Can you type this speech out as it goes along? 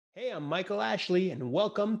Hey, I'm Michael Ashley, and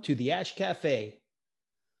welcome to the Ash Cafe.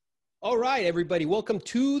 All right, everybody, welcome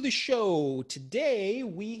to the show. Today,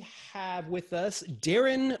 we have with us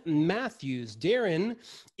Darin Matthews. Darin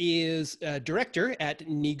is a director at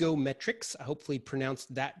Negometrix. I hopefully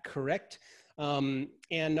pronounced that correct.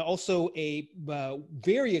 And also a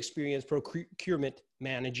very experienced procurement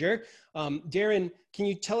manager. Darin, can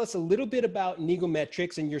you tell us a little bit about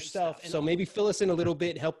Negometrix and yourself? So maybe fill us in a little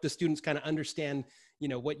bit, help the students kind of understand,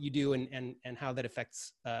 what you do and how that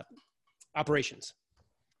affects operations.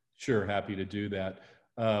 Sure, happy to do that.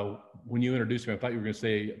 When you introduced me, I thought you were going to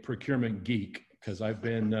say procurement geek, because I've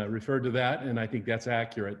been referred to that, and I think that's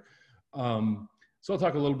accurate. So I'll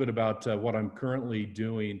talk a little bit about what I'm currently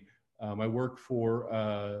doing. I work for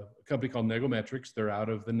a company called Negometrix. They're out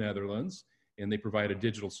of the Netherlands, and they provide a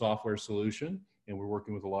digital software solution. And we're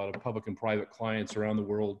working with a lot of public and private clients around the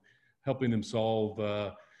world, helping them solve,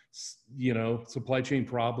 supply chain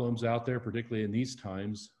problems out there, particularly in these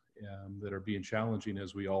times that are being challenging,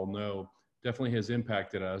 as we all know. Definitely has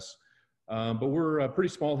impacted us. But we're pretty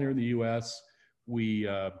small here in the U.S. We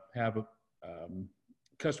have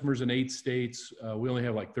customers in 8 states. We only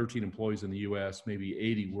have like 13 employees in the U.S., maybe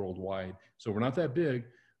 80 worldwide. So we're not that big,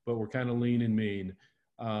 but we're kind of lean and mean.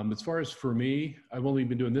 As far as for me, I've only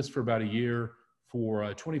been doing this for about a year.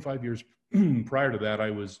 For 25 years prior to that,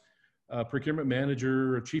 I was procurement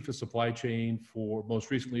manager, chief of supply chain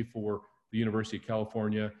most recently for the University of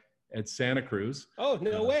California at Santa Cruz. Oh,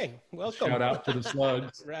 no way. Welcome. Shout out to the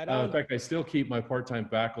Slugs. Right on. In fact, I still keep my part-time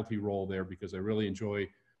faculty role there because I really enjoy,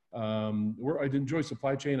 I enjoy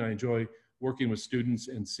supply chain. I enjoy working with students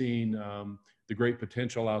and seeing the great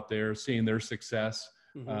potential out there, seeing their success,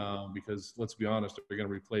 because let's be honest, they're going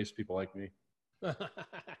to replace people like me.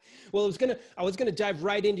 Well, I was gonna dive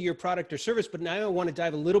right into your product or service, but now I want to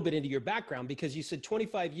dive a little bit into your background, because you said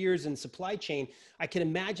 25 years in supply chain. I can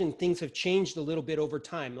imagine things have changed a little bit over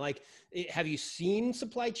time. Like, have you seen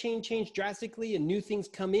supply chain change drastically and new things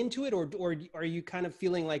come into it, or are you kind of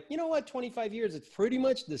feeling like, 25 years, it's pretty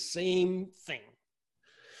much the same thing?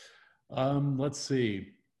 Let's see.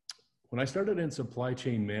 When I started in supply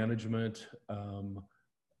chain management,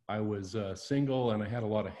 I was single and I had a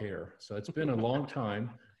lot of hair. So it's been a long time.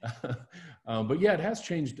 But yeah, it has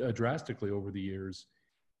changed drastically over the years.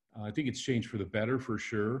 I think it's changed for the better for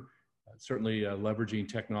sure. Certainly leveraging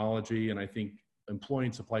technology, and I think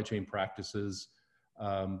employing supply chain practices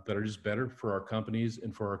that are just better for our companies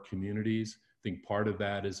and for our communities. I think part of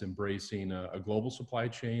that is embracing a global supply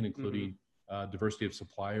chain, including diversity of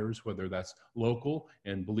suppliers, whether that's local,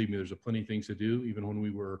 and believe me, there's plenty of things to do. Even when we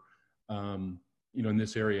were in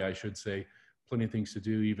this area, I should say, plenty of things to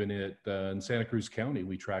do. Even in Santa Cruz County,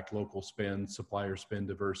 we track local spend, supplier spend,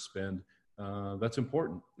 diverse spend. That's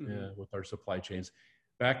important with our supply chains.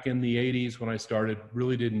 Back in the 80s when I started,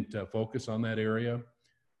 really didn't focus on that area.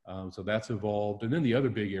 So that's evolved. And then the other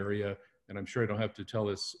big area, and I'm sure I don't have to tell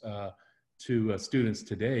this to students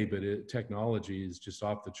today, but technology is just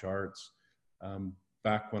off the charts.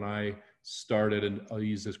 Back when I started, and I'll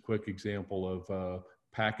use this quick example of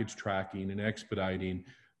package tracking and expediting.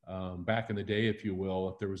 Back in the day, if you will,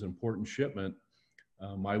 if there was an important shipment,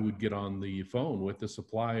 I would get on the phone with the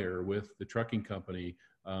supplier, with the trucking company,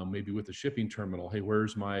 maybe with the shipping terminal. Hey,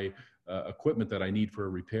 where's my equipment that I need for a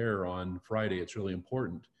repair on Friday? It's really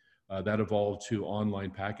important. That evolved to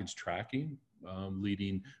online package tracking,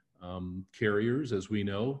 leading carriers, as we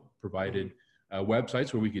know, provided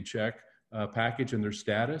websites where we could check package and their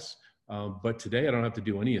status. But today I don't have to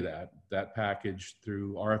do any of that. That package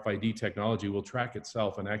through RFID technology will track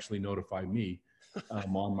itself and actually notify me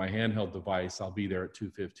on my handheld device. I'll be there at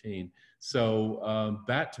 2:15. So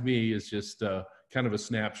that to me is just kind of a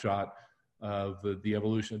snapshot of the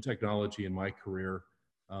evolution of technology in my career.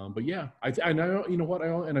 But yeah, I know,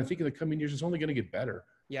 and I think in the coming years, it's only going to get better.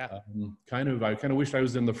 Yeah. I kind of wish I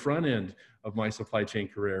was in the front end of my supply chain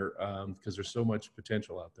career because there's so much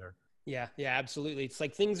potential out there. Yeah, absolutely. It's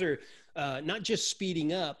like things are not just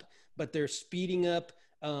speeding up, but they're speeding up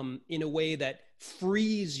in a way that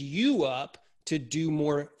frees you up to do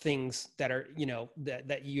more things that are,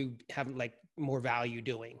 that you have like more value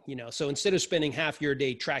doing, So instead of spending half your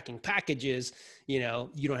day tracking packages, you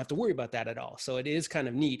don't have to worry about that at all. So it is kind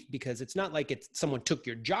of neat because it's not like someone took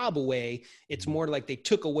your job away. It's more like they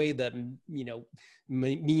took away the,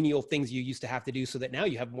 menial things you used to have to do so that now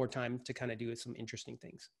you have more time to kind of do some interesting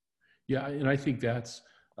things. Yeah, and I think that's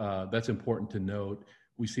important to note.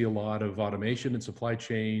 We see a lot of automation in supply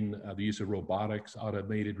chain, the use of robotics,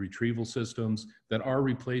 automated retrieval systems that are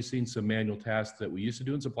replacing some manual tasks that we used to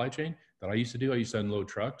do in supply chain, that I used to do. I used to unload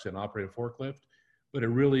trucks and operate a forklift, but it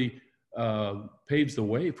really paves the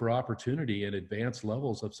way for opportunity and advanced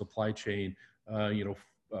levels of supply chain,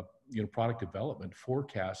 product development,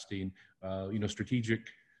 forecasting, strategic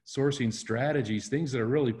sourcing strategies, things that are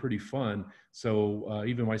really pretty fun. So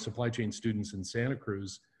even my supply chain students in Santa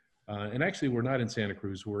Cruz, and actually we're not in Santa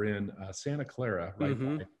Cruz, we're in Santa Clara, right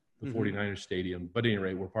by the 49ers Stadium. But at any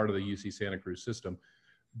rate, we're part of the UC Santa Cruz system.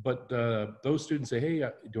 But those students say, hey,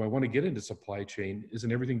 do I want to get into supply chain?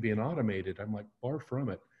 Isn't everything being automated? I'm like, far from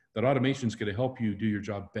it. That automation is going to help you do your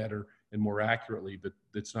job better and more accurately, but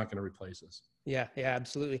it's not going to replace us. Yeah,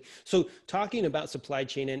 absolutely. So talking about supply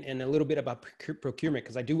chain and a little bit about procurement,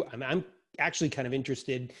 because I'm actually kind of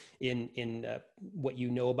interested in what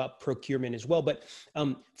you know about procurement as well. But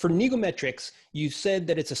for Negometrix, you said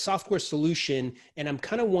that it's a software solution, and I'm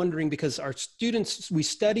kind of wondering, because our students, we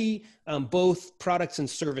study both products and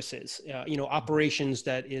services, operations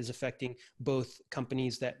that is affecting both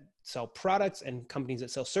companies that sell products and companies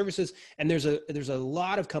that sell services. And there's a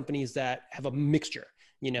lot of companies that have a mixture,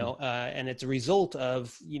 and it's a result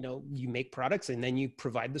of, you make products and then you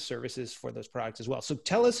provide the services for those products as well. So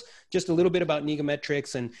tell us just a little bit about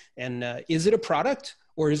Negometrix, and is it a product,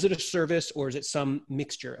 or is it a service, or is it some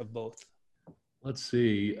mixture of both? Let's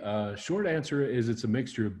see. Short answer is it's a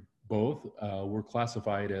mixture of both. We're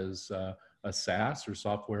classified as a SaaS, or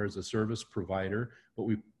software as a service provider, but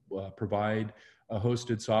we provide a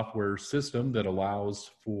hosted software system that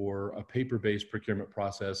allows for a paper-based procurement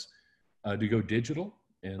process to go digital.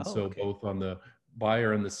 And both on the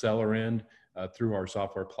buyer and the seller end, through our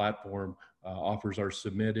software platform, offers are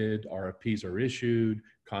submitted, RFPs are issued,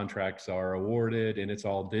 contracts are awarded, and it's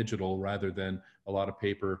all digital rather than a lot of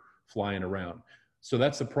paper flying around. So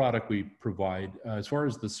that's the product we provide. As far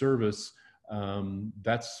as the service,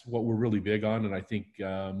 that's what we're really big on. And I think,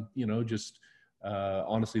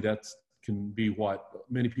 honestly, that's can be what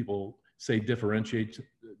many people say differentiates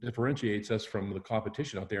us from the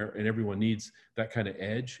competition out there, and everyone needs that kind of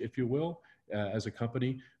edge, if you will, as a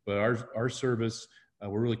company. But our service,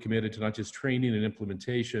 we're really committed to not just training and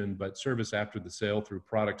implementation, but service after the sale through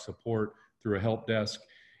product support, through a help desk.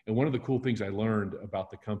 And one of the cool things I learned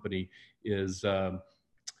about the company is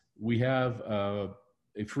we have a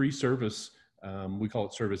free service. We call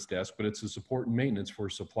it Service Desk, but it's a support and maintenance for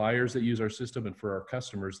suppliers that use our system and for our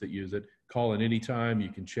customers that use it. Call in anytime, you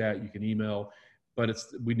can chat, you can email, but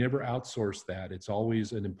we never outsource that. It's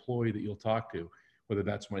always an employee that you'll talk to, whether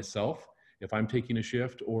that's myself, if I'm taking a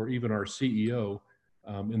shift, or even our CEO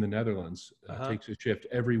in the Netherlands takes a shift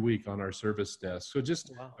every week on our service desk. So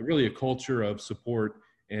just really a culture of support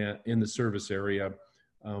in the service area.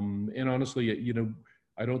 And honestly,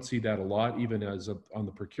 I don't see that a lot, even on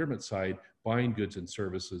the procurement side, buying goods and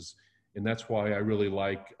services. And that's why I really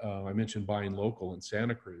like, I mentioned buying local in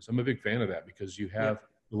Santa Cruz. I'm a big fan of that, because you have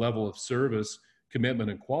the level of service, commitment,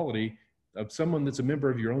 and quality of someone that's a member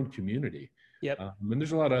of your own community. And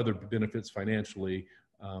there's a lot of other benefits financially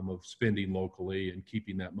of spending locally and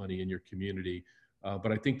keeping that money in your community.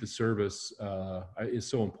 But I think the service is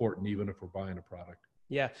so important, even if we're buying a product.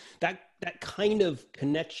 Yeah, that kind of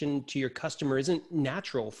connection to your customer isn't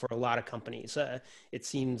natural for a lot of companies. It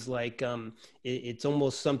seems like it's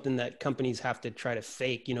almost something that companies have to try to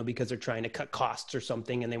fake, because they're trying to cut costs or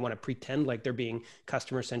something, and they want to pretend like they're being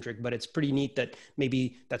customer centric. But it's pretty neat that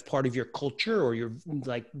maybe that's part of your culture, or your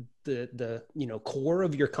like the core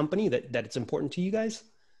of your company, that it's important to you guys.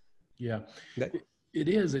 Yeah, it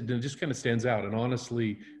is. It just kind of stands out. And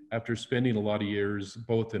honestly, after spending a lot of years,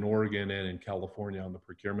 both in Oregon and in California on the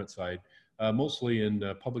procurement side, mostly in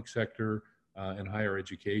the public sector and higher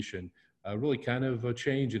education, really kind of a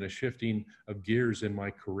change and a shifting of gears in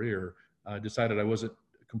my career. I decided I wasn't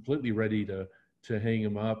completely ready to hang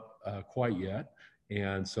them up quite yet.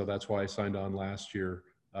 And so that's why I signed on last year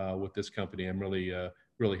with this company. I'm really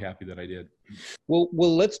happy that I did. Well,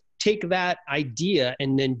 let's take that idea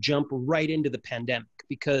and then jump right into the pandemic,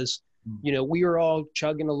 because we are all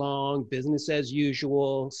chugging along, business as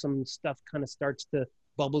usual. Some stuff kind of starts to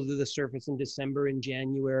bubble to the surface in December and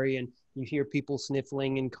January, and you hear people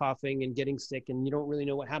sniffling and coughing and getting sick, and you don't really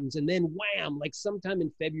know what happens. And then wham, like sometime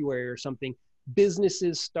in February or something,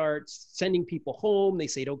 businesses start sending people home. They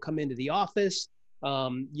say, don't come into the office.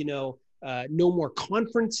 No more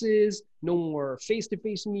conferences, no more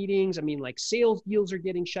face-to-face meetings. I mean, like sales deals are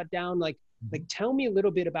getting shut down. Like tell me a little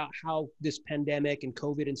bit about how this pandemic and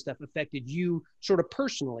COVID and stuff affected you sort of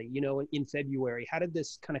personally, in February. How did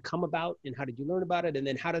this kind of come about, and how did you learn about it? And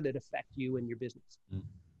then how did it affect you and your business?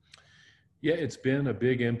 Yeah, it's been a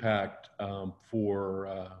big impact for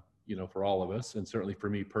all of us, and certainly for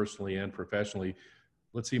me personally and professionally.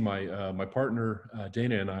 Let's see, my partner,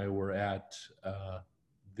 Dana, and I were at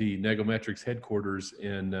the Negometrix headquarters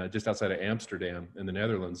in just outside of Amsterdam in the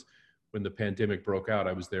Netherlands. When the pandemic broke out,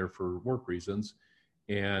 I was there for work reasons,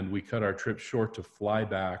 and we cut our trip short to fly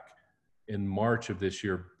back in March of this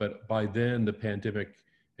year. But by then, the pandemic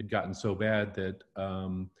had gotten so bad that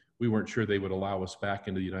we weren't sure they would allow us back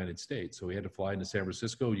into the United States. So we had to fly into San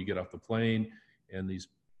Francisco. You get off the plane, and these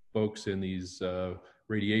folks in these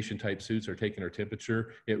radiation type suits are taking our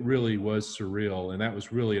temperature. It really was surreal. And that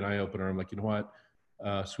was really an eye opener. I'm like, you know what,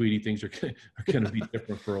 sweetie, things are going to be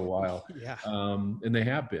different for a while. Yeah. And they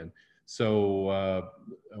have been. So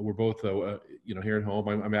we're both, here at home.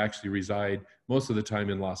 I'm actually reside most of the time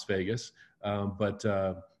in Las Vegas, but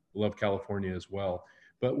love California as well.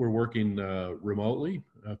 But we're working remotely.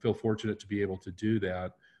 I feel fortunate to be able to do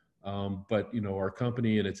that. But, our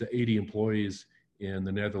company, and it's 80 employees in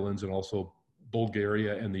the Netherlands and also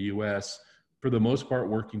Bulgaria and the US, for the most part,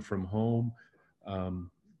 working from home, and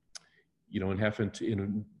having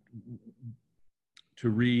to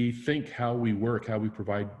rethink how we work, how we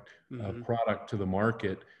provide product to the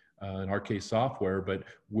market, in our case, software, but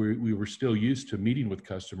we were still used to meeting with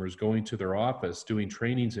customers, going to their office, doing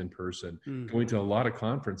trainings in person, going to a lot of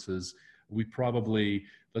conferences. We probably,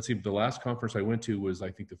 the last conference I went to was,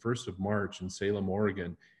 I think, the 1st of March in Salem,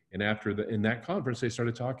 Oregon. And in that conference, they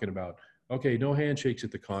started talking about, okay, no handshakes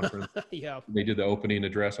at the conference. Yeah. They did the opening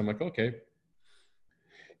address. I'm like, okay.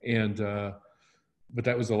 And, but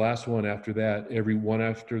that was the last one. After that, every one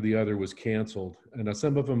after the other was canceled. And now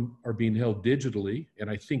some of them are being held digitally. And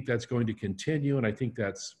I think that's going to continue. And I think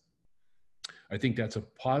that's a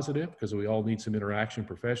positive, because we all need some interaction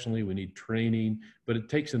professionally. We need training, but it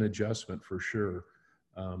takes an adjustment for sure.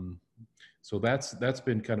 So that's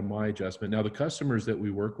been kind of my adjustment. Now the customers that we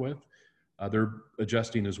work with, they're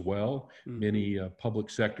adjusting as well. Many public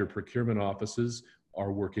sector procurement offices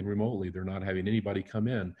are working remotely. They're not having anybody come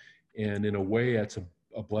in. And in a way, that's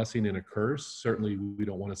a blessing and a curse. Certainly, we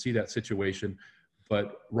don't want to see that situation.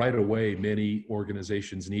 But right away, many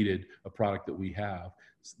organizations needed a product that we have.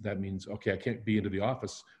 So that means, okay, I can't be into the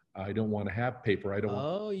office. I don't want to have paper. I don't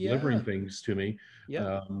want delivering things to me.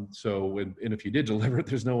 Yeah. So, and if you did deliver it,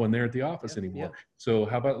 there's no one there at the office anymore. Yeah. So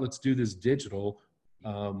how about let's do this digital?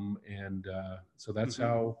 So that's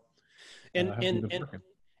how.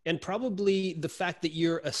 And probably the fact that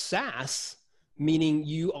you're a SaaS, meaning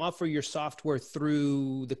you offer your software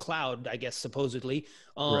through the cloud, I guess, supposedly,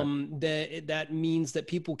 that means that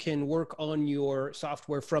people can work on your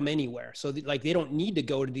software from anywhere. So they don't need to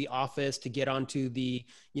go to the office to get onto the,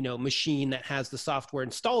 machine that has the software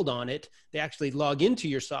installed on it. They actually log into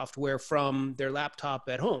your software from their laptop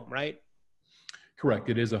at home, right? Correct.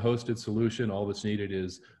 It is a hosted solution. All that's needed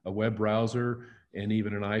is a web browser and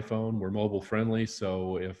even an iPhone. We're mobile friendly.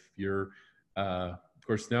 So if you're, of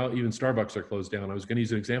course, now even Starbucks are closed down. I was going to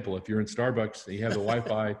use an example. If you're in Starbucks and you have a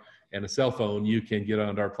Wi-Fi and a cell phone, you can get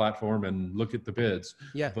onto our platform and look at the bids.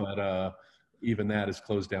 Yeah. But even that is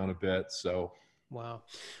closed down a bit. So. Wow.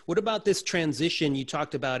 What about this transition? You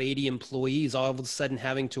talked about 80 employees all of a sudden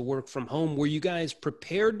having to work from home. Were you guys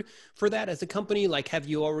prepared for that as a company? Like, have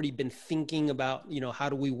you already been thinking about, how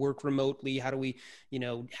do we work remotely? How do we,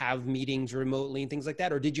 have meetings remotely and things like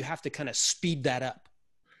that? Or did you have to kind of speed that up?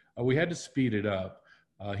 We had to speed it up.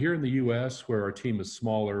 Here in the US, where our team is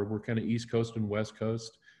smaller, we're kind of East Coast and West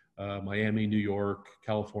Coast, Miami, New York,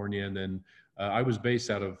 California. And then I was based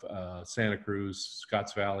out of Santa Cruz,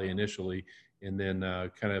 Scotts Valley initially, and then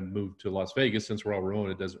kind of moved to Las Vegas. Since we're all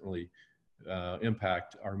remote, it doesn't really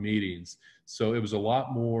impact our meetings. So it was a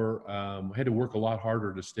lot more, I had to work a lot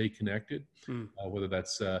harder to stay connected, whether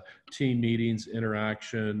that's team meetings,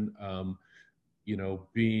 interaction,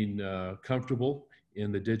 being comfortable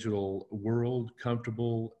in the digital world,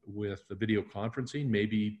 comfortable with the video conferencing,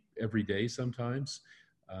 maybe every day sometimes.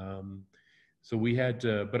 So we had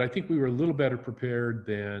to, but I think we were a little better prepared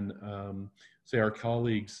than, say, our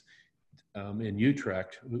colleagues in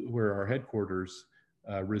Utrecht, where our headquarters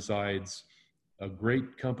resides. A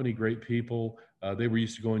great company, great people. They were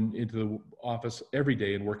used to going into the office every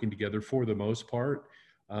day and working together for the most part.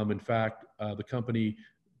 In fact, the company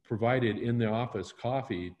provided in the office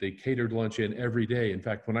coffee. They catered lunch in every day. In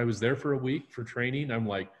fact, when I was there for a week for training, I'm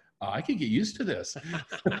like, I could get used to this.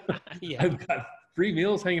 Yeah. I've got free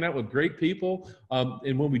meals, hanging out with great people.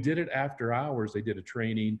 And when we did it after hours, they did a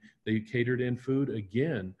training. They catered in food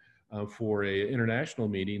again for an international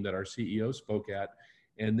meeting that our CEO spoke at.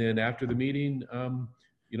 And then after the meeting,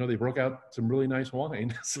 they broke out some really nice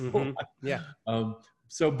wine. So, yeah.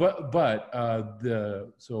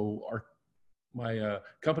 My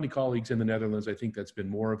company colleagues in the Netherlands, I think that's been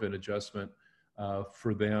more of an adjustment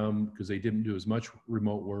for them because they didn't do as much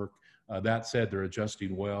remote work. That said, they're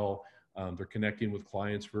adjusting well. They're connecting with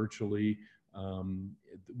clients virtually.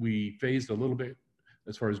 We phased a little bit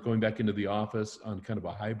as far as going back into the office on kind of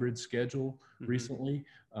a hybrid schedule recently.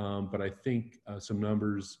 But I think some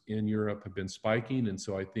numbers in Europe have been spiking. And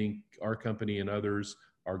so I think our company and others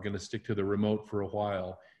are going to stick to the remote for a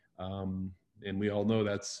while. And we all know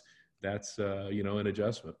that's an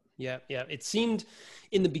adjustment. Yeah. It seemed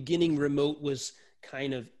in the beginning, remote was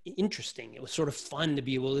kind of interesting. It was sort of fun to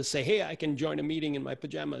be able to say, hey, I can join a meeting in my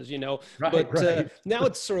pajamas, Right. Now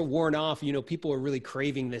it's sort of worn off. People are really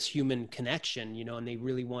craving this human connection, and they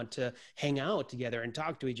really want to hang out together and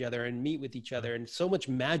talk to each other and meet with each other. And so much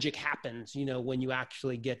magic happens, when you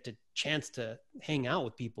actually get the chance to hang out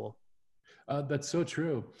with people. That's so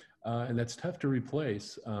true. And that's tough to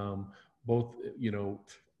replace. Both,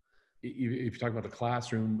 if you talk about the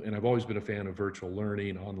classroom, and I've always been a fan of virtual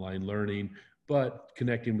learning, online learning, but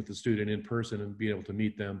connecting with the student in person and being able to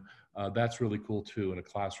meet them, that's really cool too in a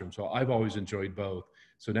classroom. So I've always enjoyed both.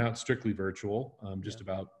 So now it's strictly virtual. Just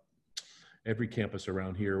about every campus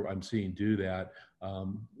around here I'm seeing do that.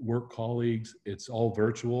 Work colleagues, it's all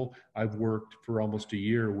virtual. I've worked for almost a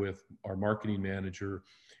year with our marketing manager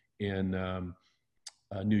in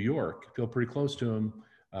New York. Feel pretty close to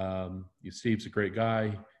him. Steve's a great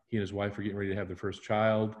guy. He and his wife are getting ready to have their first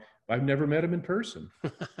child. I've never met him in person.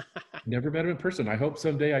 I hope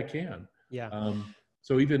someday I can. Yeah.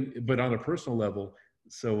 But on a personal level,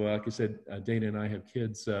 so like I said, Dana and I have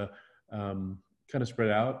kids kind of spread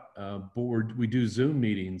out, but we do Zoom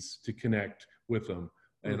meetings to connect with them.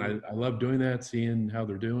 And I love doing that, seeing how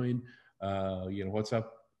they're doing, what's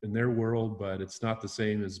up in their world, but it's not the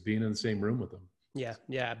same as being in the same room with them. Yeah,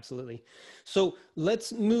 absolutely. So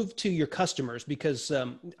let's move to your customers, because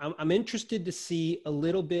I'm interested to see a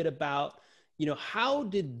little bit about, how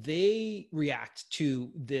did they react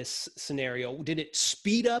to this scenario? Did it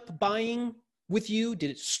speed up buying with you?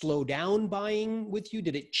 Did it slow down buying with you?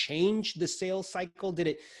 Did it change the sales cycle?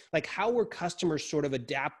 How were customers sort of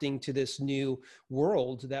adapting to this new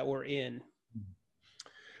world that we're in?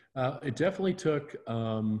 It definitely took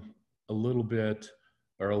a little bit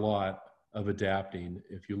or a lot of adapting.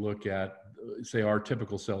 If you look at, say, our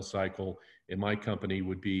typical sales cycle in my company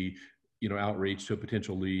would be, outreach to a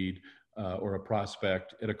potential lead or a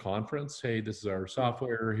prospect at a conference. Hey, this is our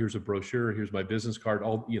software. Here's a brochure. Here's my business card.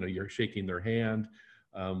 You're shaking their hand.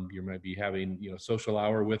 You might be having, social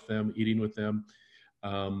hour with them, eating with them.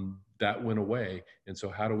 That went away. And so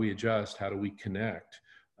how do we adjust? How do we connect?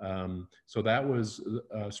 So that was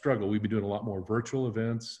a struggle. We've been doing a lot more virtual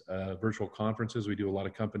events, virtual conferences. We do a lot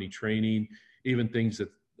of company training, even things that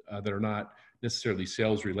are not necessarily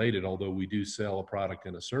sales related, although we do sell a product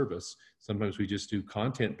and a service. Sometimes we just do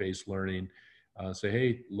content-based learning, say,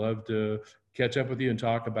 hey, love to catch up with you and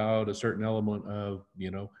talk about a certain element of,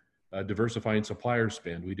 diversifying supplier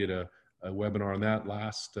spend. We did a webinar on that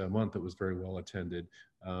last month that was very well attended.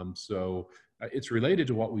 So it's related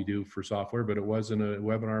to what we do for software, but it wasn't a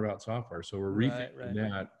webinar about software. So we're rethinking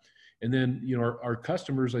that. And then, our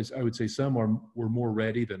customers, I would say some were more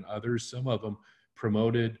ready than others. Some of them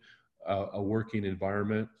promoted a working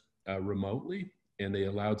environment remotely, and they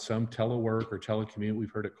allowed some telework or telecommute,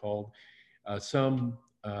 we've heard it called. Some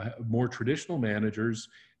more traditional managers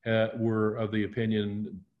were of the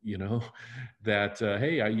opinion, that,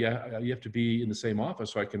 hey, you have to be in the same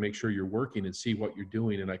office so I can make sure you're working and see what you're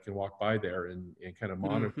doing, and I can walk by there and kind of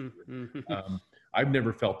monitor. I've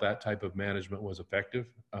never felt that type of management was effective.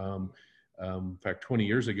 In fact, 20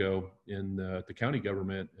 years ago in the county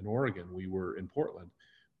government in Oregon, we were in Portland.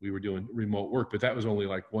 We were doing remote work, but that was only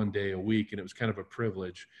like one day a week, and it was kind of a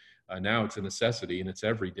privilege. Now it's a necessity, and it's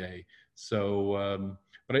every day. So,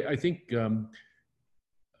 but I think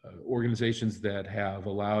organizations that have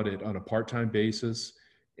allowed it on a part-time basis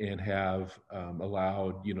and have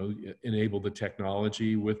allowed, enable the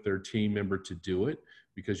technology with their team member to do it,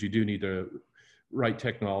 because you do need the right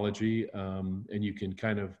technology, and you can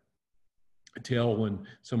kind of tell when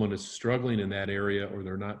someone is struggling in that area, or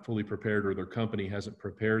they're not fully prepared, or their company hasn't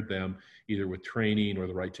prepared them either with training or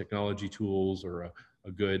the right technology tools or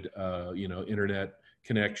a good, internet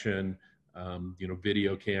connection,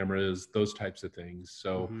 video cameras, those types of things.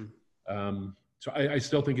 So, so I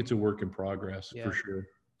still think it's a work in progress. For sure.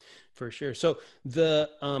 For sure. So the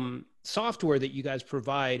software that you guys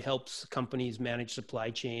provide helps companies manage supply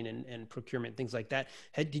chain and procurement, things like that.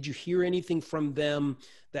 Did you hear anything from them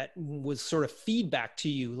that was sort of feedback to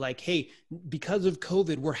you? Like, hey, because of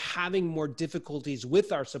COVID, we're having more difficulties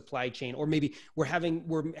with our supply chain, or maybe we're having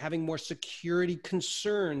more security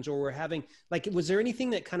concerns, or we're having, was there anything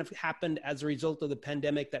that kind of happened as a result of the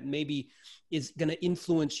pandemic that maybe is going to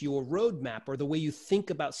influence your roadmap or the way you think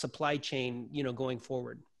about supply chain, going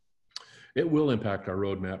forward? It will impact our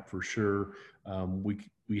roadmap for sure.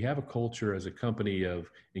 We have a culture as a company of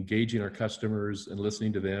engaging our customers and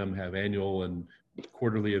listening to them, have annual and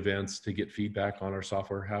quarterly events to get feedback on our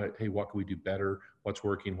software. Hey, what can we do better? What's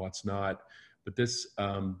working, what's not? But this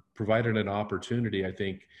provided an opportunity, I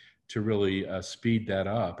think, to really speed that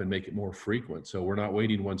up and make it more frequent. So we're not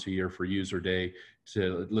waiting once a year for user day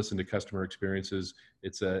to listen to customer experiences.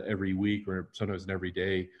 It's a every week or sometimes an every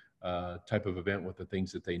day type of event with the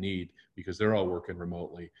things that they need, because they're all working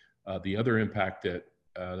remotely. The other impact that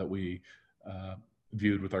we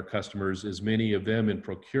viewed with our customers is many of them in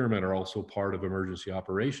procurement are also part of emergency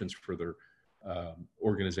operations for their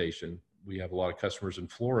organization. We have a lot of customers in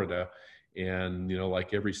Florida, and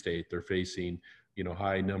like every state, they're facing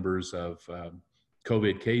high numbers of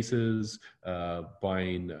COVID cases,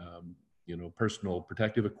 buying personal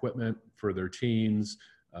protective equipment for their teams,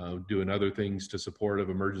 doing other things in support of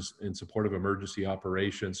emergency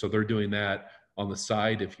operations. So they're doing that on the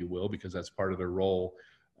side, if you will, because that's part of their role.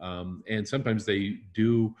 And sometimes they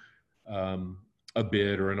do a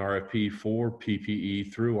bid or an RFP for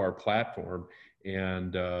PPE through our platform.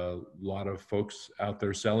 And a lot of folks out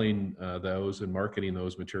there selling those and marketing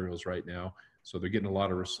those materials right now. So they're getting a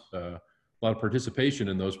lot of participation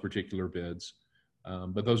in those particular bids.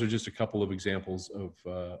 But those are just a couple of examples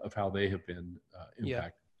of how they have been impacted. Yeah.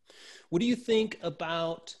 What do you think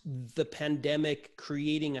about the pandemic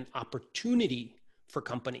creating an opportunity for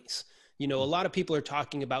companies? A lot of people are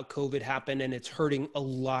talking about COVID happened and it's hurting a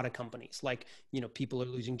lot of companies. Like, people are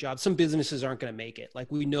losing jobs. Some businesses aren't going to make it.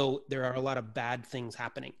 Like, we know there are a lot of bad things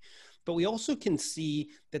happening, but we also can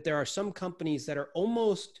see that there are some companies that are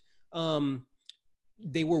almost,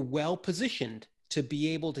 they were well positioned to be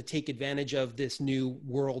able to take advantage of this new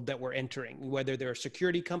world that we're entering, whether they're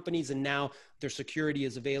security companies and now their security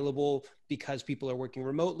is available because people are working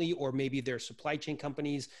remotely, or maybe they're supply chain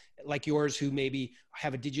companies like yours who maybe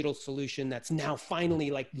have a digital solution that's now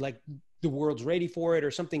finally like the world's ready for it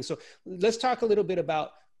or something. So let's talk a little bit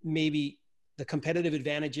about maybe the competitive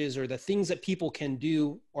advantages or the things that people can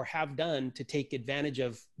do or have done to take advantage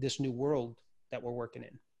of this new world that we're working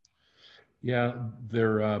in. Yeah,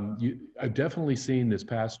 I've definitely seen this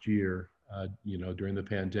past year, during the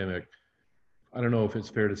pandemic. I don't know if it's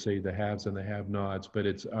fair to say the haves and the have-nots, but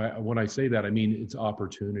when I say that, I mean it's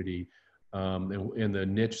opportunity and the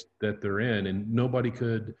niche that they're in. And nobody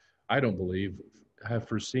could, I don't believe, have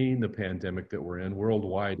foreseen the pandemic that we're in.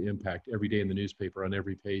 Worldwide impact every day in the newspaper, on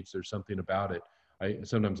every page, there's something about it.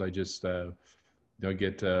 Sometimes I just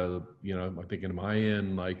get, I'm thinking, am I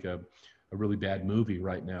in like a really bad movie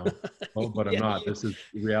right now? Oh, but I'm not. This is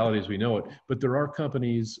the reality as we know it. But there are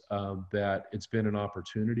companies that it's been an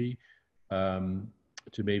opportunity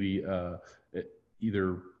to maybe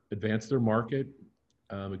either advance their market,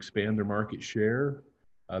 expand their market share.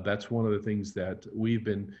 That's one of the things that we've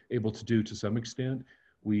been able to do to some extent.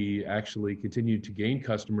 We actually continue to gain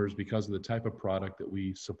customers because of the type of product that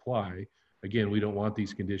we supply. Again, we don't want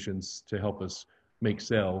these conditions to help us make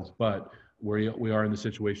sales, but we are in the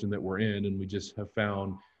situation that we're in, and we just have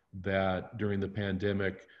found that during the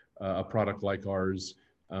pandemic, a product like ours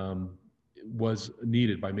was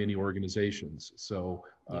needed by many organizations. So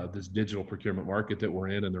this digital procurement market that we're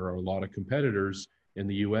in, and there are a lot of competitors in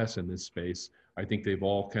the US in this space, I think they've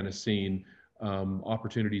all kind of seen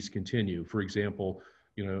opportunities continue. For example,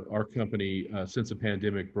 our company, since the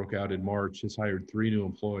pandemic broke out in March, has hired 3 new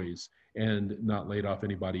employees and not laid off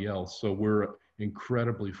anybody else. So we're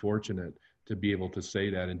incredibly fortunate to be able to say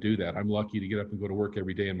that and do that. I'm lucky to get up and go to work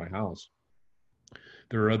every day in my house.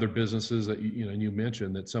 There are other businesses that you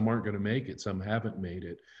mentioned that some aren't going to make it, some haven't made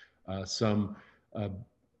it. Some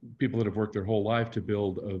people that have worked their whole life to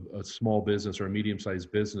build a small business or a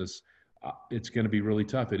medium-sized business, it's going to be really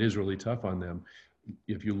tough. It is really tough on them.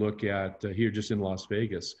 If you look at here just in Las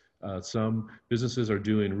Vegas, some businesses are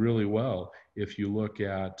doing really well. If you look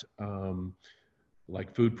at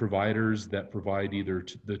like food providers that provide either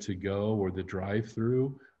the to-go or the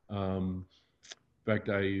drive-through. In fact,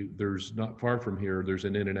 there's not far from here, there's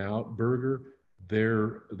an In-N-Out burger.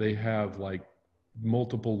 They have like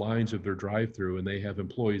multiple lines of their drive-through, and they have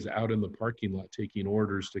employees out in the parking lot taking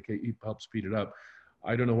orders to help speed it up.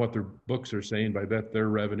 I don't know what their books are saying, but I bet their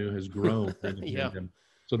revenue has grown.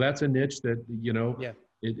 So that's a niche that,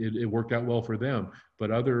 it worked out well for them.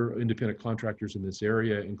 But other independent contractors in this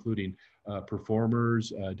area, including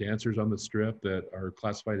performers, dancers on the strip that are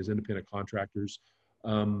classified as independent contractors,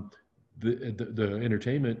 the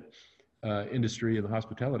entertainment industry and the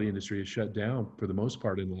hospitality industry is shut down for the most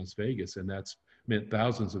part in Las Vegas, and that's meant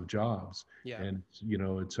thousands of jobs. And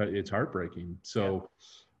it's heartbreaking. So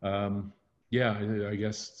I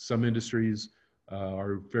guess some industries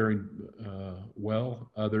are faring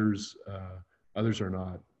well. Others are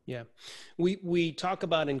not. Yeah, we talk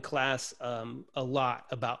about in class a lot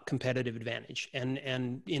about competitive advantage, and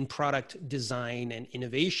in product design and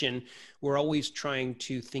innovation, we're always trying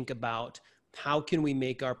to think about how can we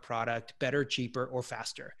make our product better, cheaper, or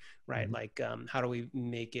faster, right? Mm-hmm. Like how do we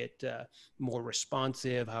make it more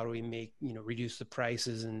responsive? How do we make, reduce the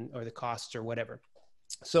prices or the costs or whatever?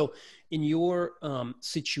 So in your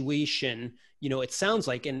situation, it sounds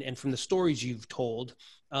like, and from the stories you've told,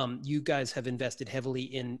 you guys have invested heavily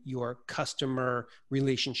in your customer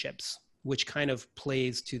relationships, which kind of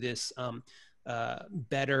plays to this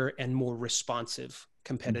better and more responsive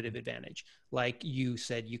competitive advantage. Like you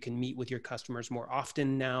said, you can meet with your customers more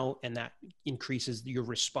often now, and that increases your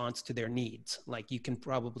response to their needs. Like you can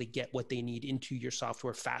probably get what they need into your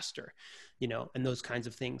software faster, and those kinds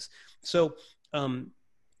of things. So,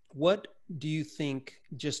 what do you think,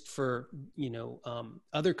 just for,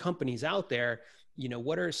 other companies out there,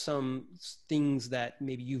 what are some things that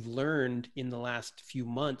maybe you've learned in the last few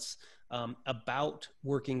months about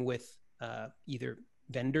working with either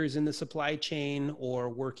vendors in the supply chain, or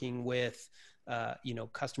working with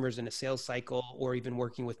customers in a sales cycle, or even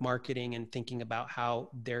working with marketing and thinking about how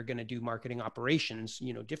they're going to do marketing operations,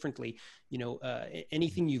 differently,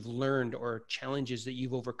 anything you've learned or challenges that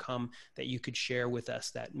you've overcome that you could share with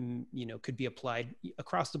us that, could be applied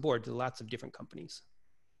across the board to lots of different companies?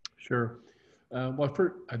 Sure.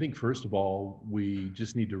 I think first of all, we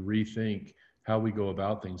just need to rethink how we go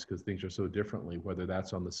about things, because things are so differently, whether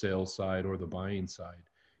that's on the sales side or the buying side.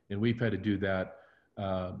 And we've had to do that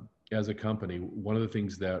as a company. One of the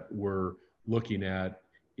things that we're looking at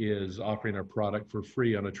is offering our product for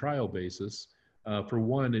free on a trial basis. For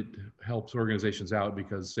one, it helps organizations out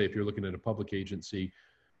because, say, if you're looking at a public agency,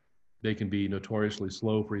 they can be notoriously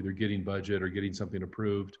slow for either getting budget or getting something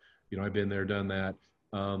approved. I've been there, done that.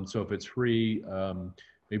 So if it's free,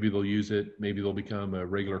 maybe they'll use it. Maybe they'll become a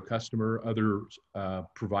regular customer. Other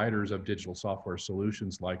providers of digital software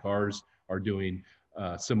solutions like ours are doing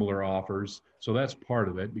similar offers. So that's part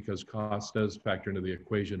of it, because cost does factor into the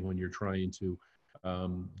equation when you're trying to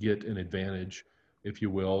get an advantage, if you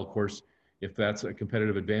will. Of course, if that's a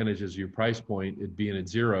competitive advantage as your price point, it being at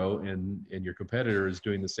zero, and your competitor is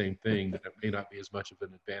doing the same thing, then it may not be as much of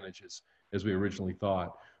an advantage as we originally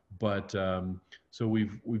thought. But so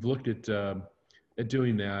we've looked at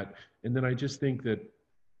doing that. And then I just think that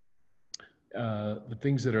the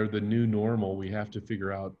things that are the new normal, we have to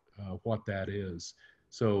figure out what that is.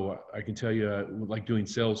 So I can tell you, like doing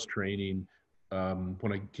sales training,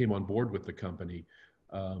 when I came on board with the company,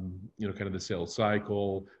 kind of the sales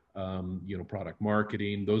cycle, product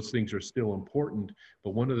marketing, those things are still important. But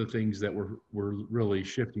one of the things that we're really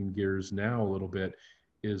shifting gears now a little bit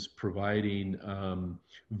is providing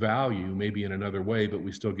value, maybe in another way, but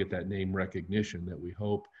we still get that name recognition that we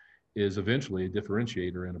hope is eventually a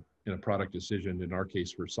differentiator in a product decision, in our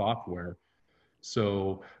case for software.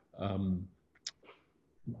 So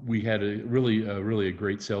we had a really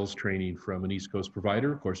great sales training from an East Coast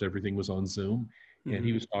provider. Of course, everything was on Zoom. Mm-hmm. And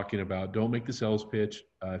he was talking about, don't make the sales pitch.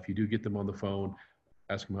 If you do get them on the phone,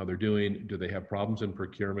 ask them how they're doing. Do they have problems in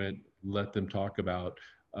procurement? Let them talk about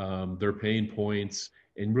their pain points,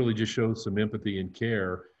 and really just show some empathy and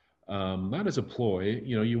care. Not as a ploy,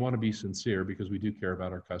 you want to be sincere, because we do care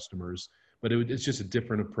about our customers, but it's just a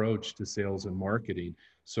different approach to sales and marketing.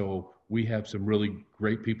 So we have some really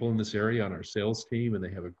great people in this area on our sales team, and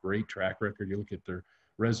they have a great track record. You look at their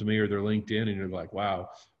resume or their LinkedIn, and you're like, wow,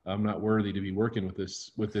 I'm not worthy to be working with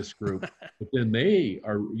this group. But then they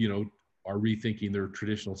are rethinking their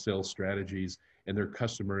traditional sales strategies and their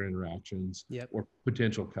customer interactions. Yep. Or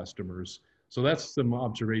potential customers. So that's some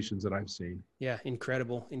observations that I've seen. Yeah,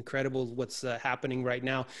 incredible what's happening right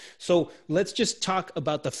now. So let's just talk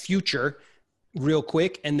about the future real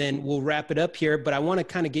quick, and then we'll wrap it up here. But I want to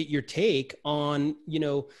kind of get your take on,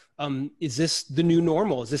 is this the new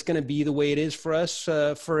normal? Is this going to be the way it is for us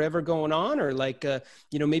forever going on? Or like,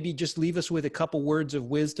 maybe just leave us with a couple words of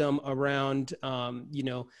wisdom around,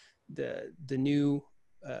 the new,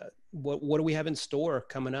 what do we have in store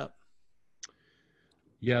coming up?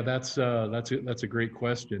 Yeah, that's a great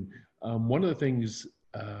question. One of the things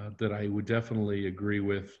that I would definitely agree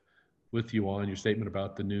with you on, your statement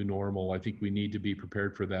about the new normal. I think we need to be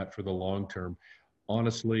prepared for that for the long term.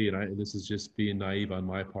 Honestly, and this is just being naive on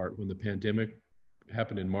my part, when the pandemic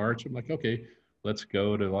happened in March, I'm like, okay, let's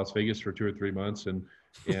go to Las Vegas for 2 or 3 months, and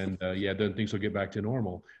then things will get back to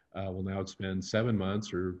normal. Well, now it's been 7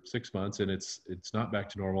 months or 6 months, and it's not back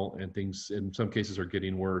to normal, and things in some cases are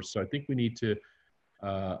getting worse. So I think we need to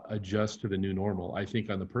adjust to the new normal. I think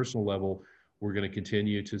on the personal level, we're going to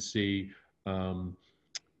continue to see the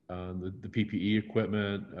PPE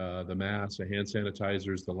equipment, the masks, the hand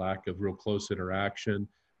sanitizers, the lack of real close interaction,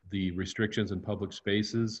 the restrictions in public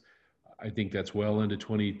spaces. I think that's well into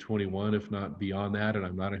 2021, if not beyond that. And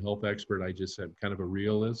I'm not a health expert. I just am kind of a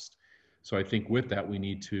realist. So I think with that, we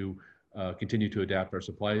need to continue to adapt our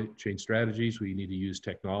supply chain strategies. We need to use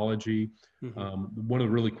technology. One of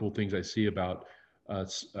the really cool things I see about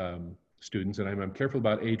students, and I'm careful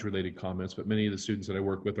about age-related comments, but many of the students that I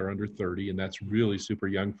work with are under 30, and that's really super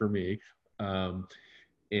young for me.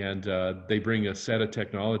 And they bring a set of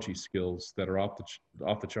technology skills that are off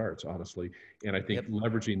the charts, honestly. And I think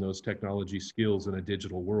leveraging those technology skills in a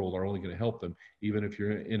digital world are only going to help them. Even if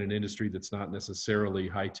you're in an industry that's not necessarily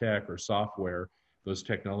high tech or software, those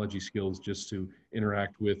technology skills just to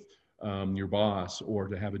interact with your boss or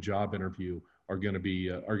to have a job interview are going to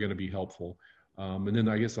be helpful. And then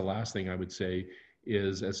I guess the last thing I would say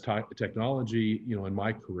is, as technology, in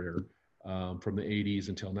my career, from the 80s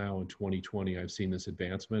until now in 2020, I've seen this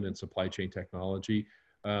advancement in supply chain technology.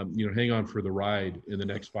 Hang on for the ride in the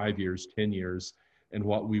next 5 years, 10 years, and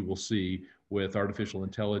what we will see with artificial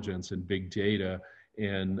intelligence and big data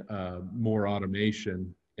and more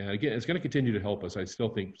automation. And again, it's going to continue to help us. I still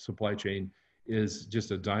think supply chain is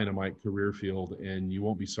just a dynamite career field, and you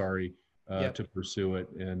won't be sorry to pursue it.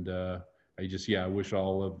 And I wish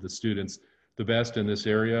all of the students the best in this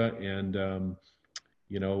area. And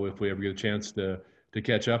if we ever get a chance to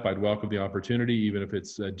catch up, I'd welcome the opportunity, even if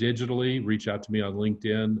it's digitally. Reach out to me on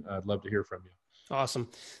LinkedIn. I'd love to hear from you. Awesome.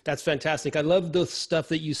 That's fantastic. I love the stuff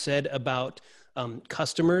that you said about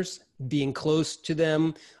customers, being close to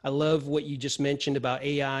them. I love what you just mentioned about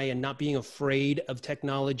AI and not being afraid of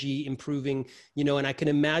technology improving, and I can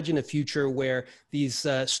imagine a future where these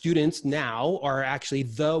students now are actually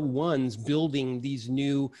the ones building these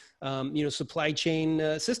new, supply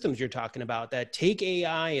chain systems you're talking about that take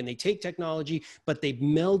AI and they take technology, but they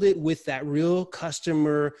meld it with that real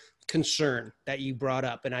customer concern that you brought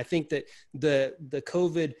up. And I think that the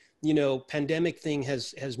COVID pandemic thing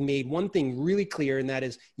has made one thing really clear, and that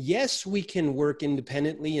is, yes, we can work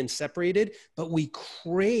independently and separated, but we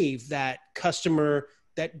crave that customer,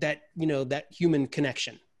 that human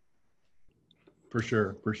connection. For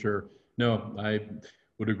sure. No, I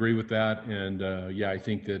would agree with that. And I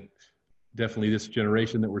think that definitely this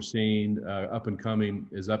generation that we're seeing up and coming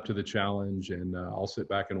is up to the challenge, and I'll sit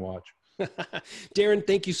back and watch. Darin,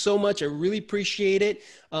 thank you so much. I really appreciate it.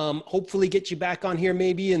 Hopefully get you back on here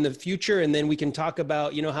maybe in the future, and then we can talk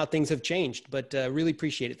about, how things have changed, but really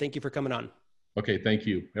appreciate it. Thank you for coming on. Okay. Thank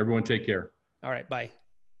you. Everyone take care. All right. Bye.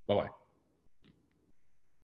 Bye-bye.